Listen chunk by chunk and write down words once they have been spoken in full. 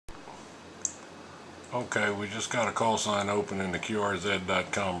Okay, we just got a call sign open in the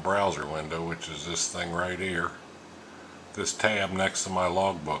QRZ.com browser window, which is this thing right here, this tab next to my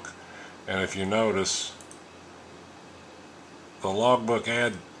logbook. And if you notice, the logbook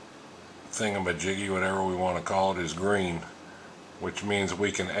add thingamajiggy, whatever we want to call it, is green, which means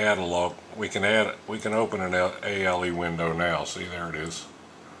we can add a log. We can open an ALE window now. See, there it is.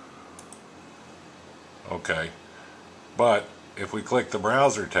 Okay, but if we click the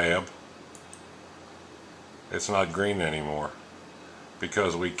browser tab, it's not green anymore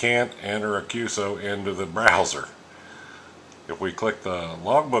because we can't enter a QSO into the browser. If we click the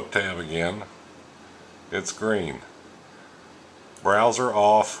logbook tab again, it's green. Browser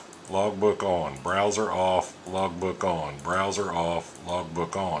off, logbook on. Browser off, logbook on. Browser off,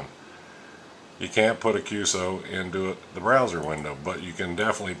 logbook on. You can't put a QSO into the browser window, but you can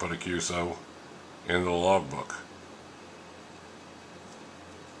definitely put a QSO into the logbook.